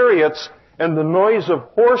of chariots and the noise of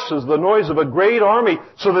horses, the noise of a great army,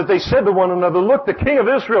 so that they said to one another, look, the king of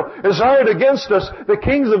Israel is hired against us, the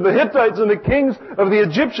kings of the Hittites and the kings of the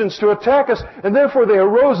Egyptians to attack us. And therefore they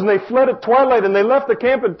arose and they fled at twilight, and they left the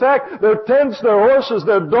camp intact, their tents, their horses,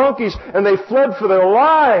 their donkeys, and they fled for their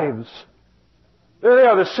lives. There they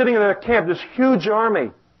are, they're sitting in their camp, this huge army.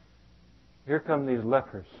 Here come these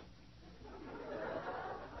lepers.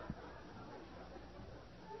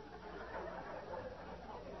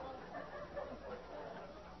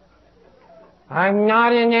 I'm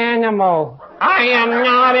not an animal. I am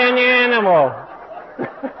not an animal.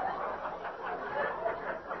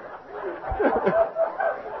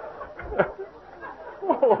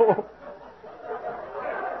 Oh.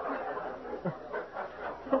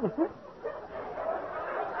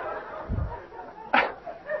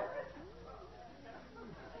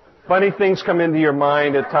 Funny things come into your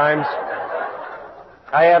mind at times.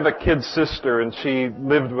 I have a kid sister, and she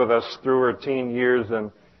lived with us through her teen years,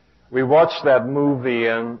 and we watched that movie,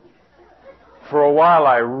 and for a while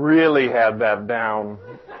I really had that down.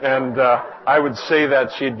 And I would say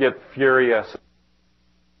that she'd get furious.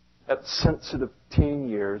 That sensitive teen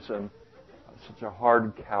years, and such a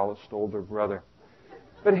hard, calloused older brother.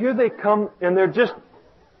 But here they come, and they're just,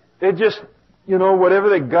 you know, whatever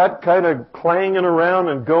they got kind of clanging around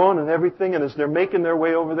and going and everything, and as they're making their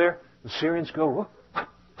way over there, the Syrians go, what?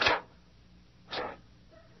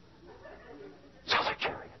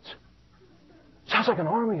 Sounds like an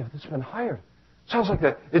army that's been hired. Sounds like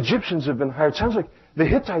the Egyptians have been hired. Sounds like the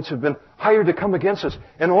Hittites have been hired to come against us.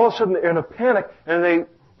 And all of a sudden they're in a panic and they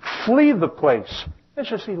flee the place. It's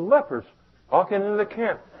just these lepers walking into the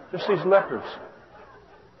camp. Just these lepers.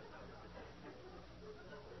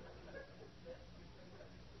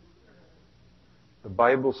 The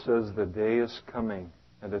Bible says the day is coming,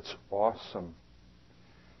 and it's awesome.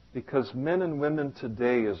 Because men and women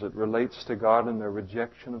today, as it relates to God and their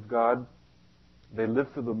rejection of God, they live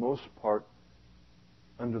for the most part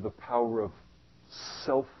under the power of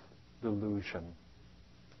self-delusion.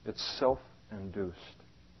 It's self-induced.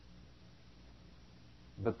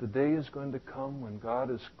 But the day is going to come when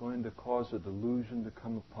God is going to cause a delusion to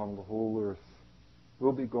come upon the whole earth.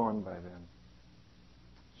 We'll be gone by then.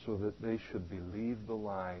 So that they should believe the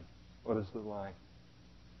lie. What is the lie?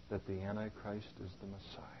 That the Antichrist is the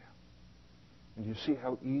Messiah. And you see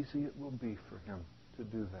how easy it will be for him to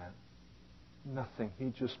do that. Nothing.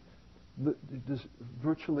 There's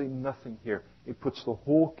virtually nothing here. He puts the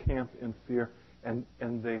whole camp in fear, and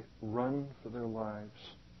they run for their lives.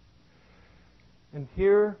 And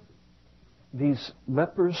here, these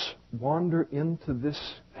lepers wander into this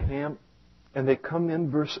camp, and they come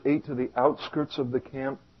in, verse 8, to the outskirts of the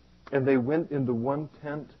camp, and they went into one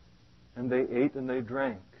tent, and they ate and they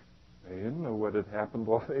drank. They didn't know what had happened.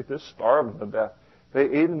 Well, they just starved to death. They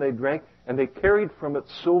ate and they drank, and they carried from it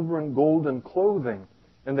silver and gold and clothing.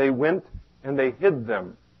 And they went and they hid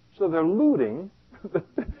them. So they're looting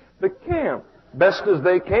the camp best as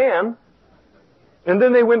they can. And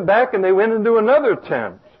then they went back and they went into another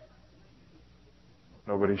tent.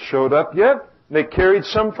 Nobody showed up yet. They carried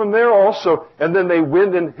some from there also, and then they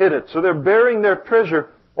went and hid it. So they're burying their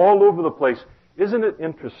treasure all over the place. Isn't it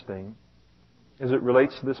interesting, as it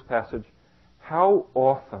relates to this passage, how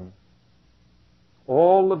often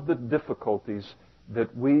all of the difficulties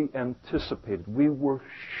that we anticipated, we were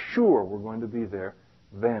sure were going to be there,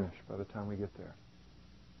 vanish by the time we get there.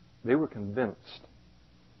 They were convinced.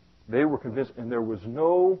 They were convinced, and there was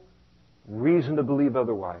no reason to believe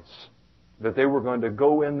otherwise. That they were going to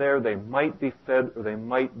go in there, they might be fed or they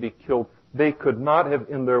might be killed. They could not have,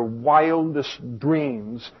 in their wildest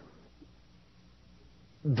dreams,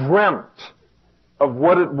 dreamt of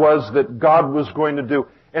what it was that God was going to do.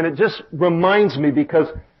 And it just reminds me, because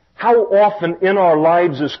how often in our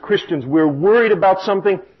lives as Christians we're worried about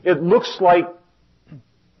something. It looks like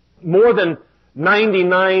more than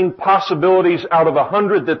 99 possibilities out of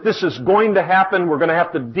 100 that this is going to happen. We're going to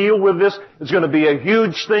have to deal with this. It's going to be a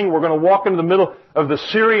huge thing. We're going to walk into the middle of the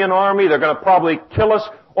Syrian army. They're going to probably kill us.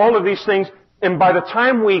 All of these things. And by the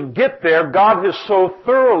time we get there, God has so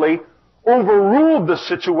thoroughly overruled the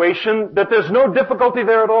situation that there's no difficulty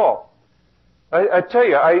there at all. I tell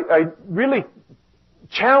you, I really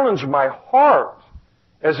challenge my heart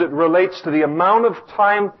as it relates to the amount of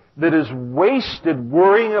time that is wasted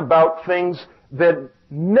worrying about things that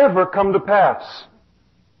never come to pass.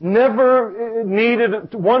 Never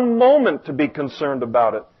needed one moment to be concerned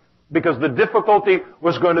about it, because the difficulty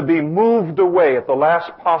was going to be moved away at the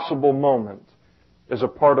last possible moment as a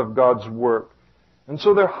part of God's work. And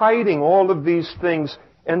so they're hiding all of these things.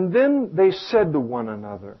 And then they said to one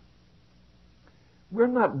another, we're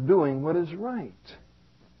not doing what is right.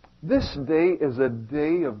 This day is a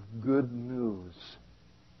day of good news.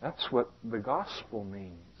 That's what the gospel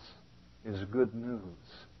means, is good news.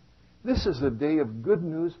 This is a day of good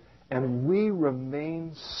news, and we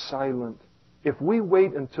remain silent. If we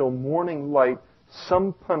wait until morning light,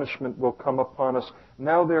 some punishment will come upon us.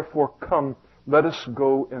 Now therefore come, let us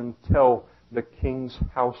go and tell the king's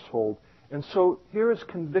household. And so here is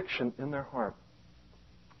conviction in their heart.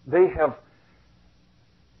 They have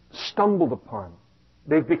stumbled upon.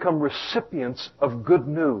 They've become recipients of good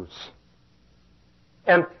news.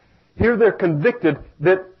 And here they're convicted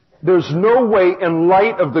that there's no way, in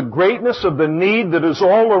light of the greatness of the need that is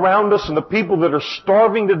all around us and the people that are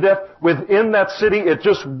starving to death within that city, it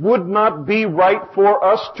just would not be right for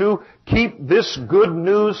us to keep this good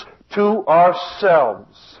news to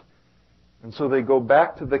ourselves. And so they go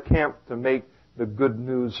back to the camp to make the good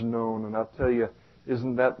news known. And I'll tell you,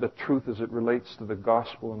 isn't that the truth as it relates to the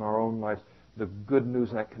gospel in our own lives? The good news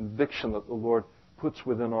and that conviction that the Lord puts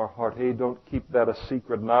within our heart. Hey, don't keep that a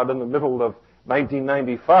secret. Not in the middle of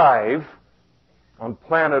 1995 on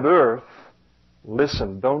planet Earth.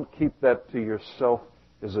 Listen, don't keep that to yourself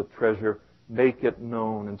as a treasure. Make it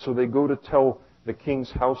known. And so they go to tell the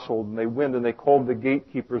king's household, and they went and they called the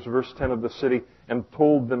gatekeepers, verse 10 of the city, and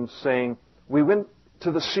told them, saying, we went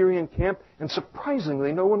to the Syrian camp, and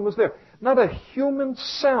surprisingly no one was there. Not a human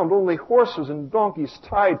sound, only horses and donkeys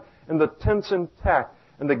tied, and the tents intact.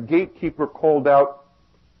 And the gatekeeper called out,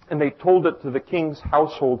 and they told it to the king's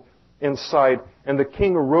household inside. And the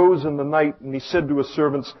king arose in the night, and he said to his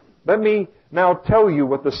servants, let me now tell you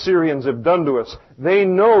what the Syrians have done to us. They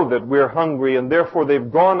know that we're hungry, and therefore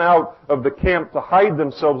they've gone out of the camp to hide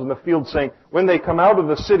themselves in the field, saying, when they come out of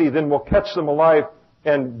the city, then we'll catch them alive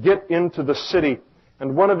and get into the city.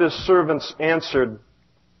 And one of his servants answered,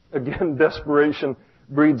 again, desperation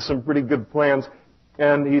breeds some pretty good plans,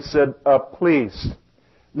 and he said, please,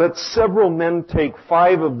 let several men take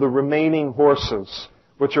 5 of the remaining horses,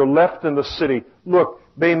 which are left in the city. Look,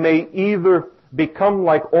 they may either become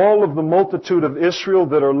like all of the multitude of Israel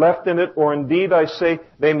that are left in it, or indeed, I say,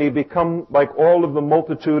 they may become like all of the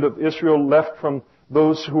multitude of Israel left from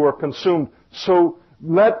those who are consumed. So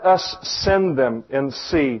let us send them and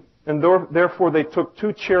see. And therefore they took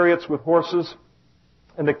 2 chariots with horses,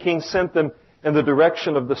 and the king sent them in the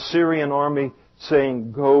direction of the Syrian army,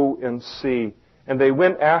 saying, go and see. And they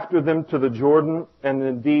went after them to the Jordan, and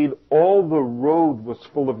indeed all the road was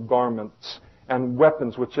full of garments and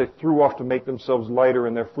weapons, which they threw off to make themselves lighter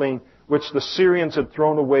in their fleeing, which the Syrians had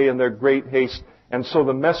thrown away in their great haste. And so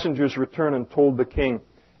the messengers returned and told the king.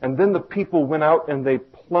 And then the people went out and they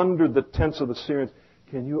plundered the tents of the Syrians.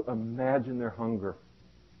 Can you imagine their hunger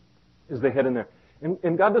as they head in there?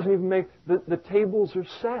 And God doesn't even make, the tables are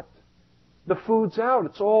set. The food's out.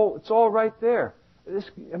 It's all right there.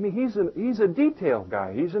 He's a detail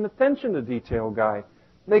guy. He's an attention to detail guy.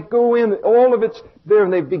 They go in, all of it's there,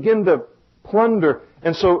 and they begin to plunder.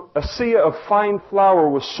 And so a seah of fine flour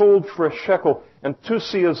was sold for a shekel, and 2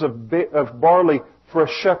 seahs of barley for a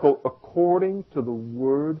shekel, according to the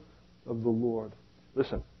word of the Lord.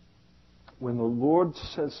 Listen, when the Lord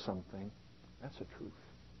says something, that's a truth.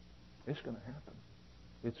 It's going to happen.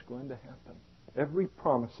 It's going to happen. Every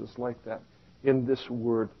promise is like that in this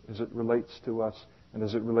word as it relates to us and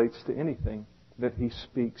as it relates to anything that He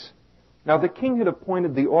speaks. Now the king had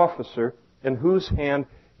appointed the officer in whose hand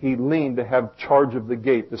he leaned to have charge of the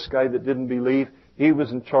gate. This guy that didn't believe, he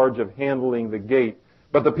was in charge of handling the gate.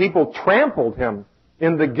 But the people trampled him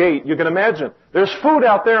in the gate. You can imagine. There's food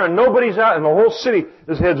out there and nobody's out, and the whole city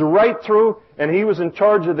is heads right through, and he was in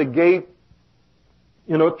charge of the gate.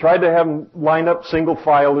 Tried to have him line up single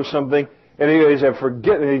file or something. And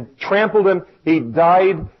he trampled him. He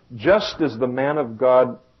died just as the man of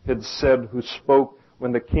God had said, who spoke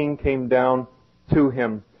when the king came down to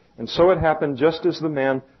him. And so it happened just as the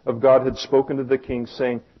man of God had spoken to the king,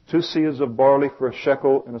 saying, 2 seahs of barley for a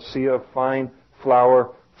shekel and a seah of fine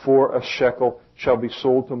flour for a shekel shall be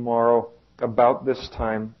sold tomorrow about this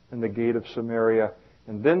time in the gate of Samaria.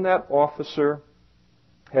 And then that officer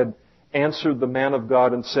had answered the man of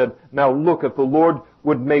God and said, now look, if the Lord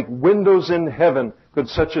would make windows in heaven, could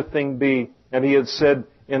such a thing be? And he had said,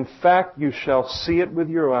 in fact, you shall see it with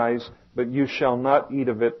your eyes, but you shall not eat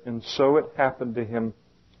of it. And so it happened to him,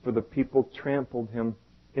 for the people trampled him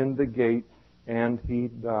in the gate, and he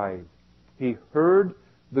died. He heard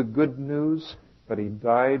the good news, but he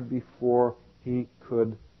died before he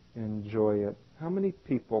could enjoy it. How many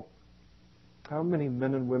people, how many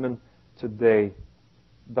men and women today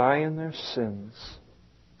die in their sins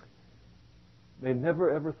They never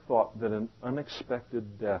ever thought that an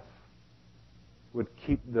unexpected death would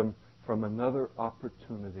keep them from another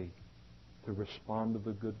opportunity to respond to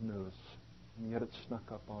the good news. And yet it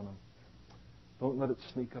snuck up on them. Don't let it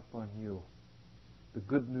sneak up on you. The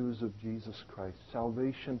good news of Jesus Christ,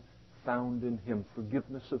 salvation found in Him,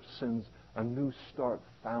 forgiveness of sins, a new start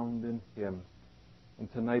found in Him.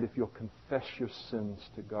 And tonight, if you'll confess your sins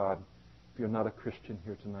to God, if you're not a Christian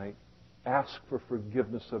here tonight, ask for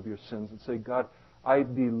forgiveness of your sins and say, God, I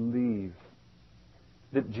believe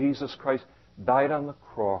that Jesus Christ died on the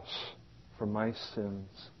cross for my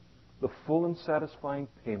sins, the full and satisfying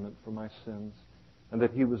payment for my sins, and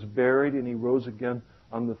that He was buried and He rose again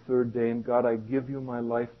on the third day. And God, I give you my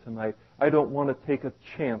life tonight. I don't want to take a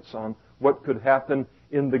chance on what could happen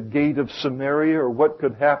in the gate of Samaria, or what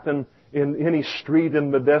could happen in any street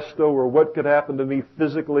in Modesto, or what could happen to me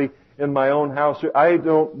physically in my own house. I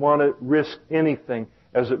don't want to risk anything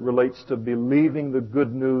as it relates to believing the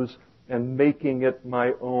good news and making it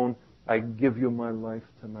my own. I give you my life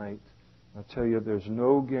tonight. I'll tell you, there's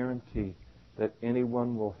no guarantee that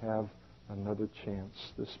anyone will have another chance.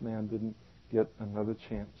 This man didn't get another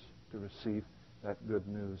chance to receive that good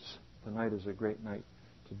news. Tonight is a great night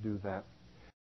to do that.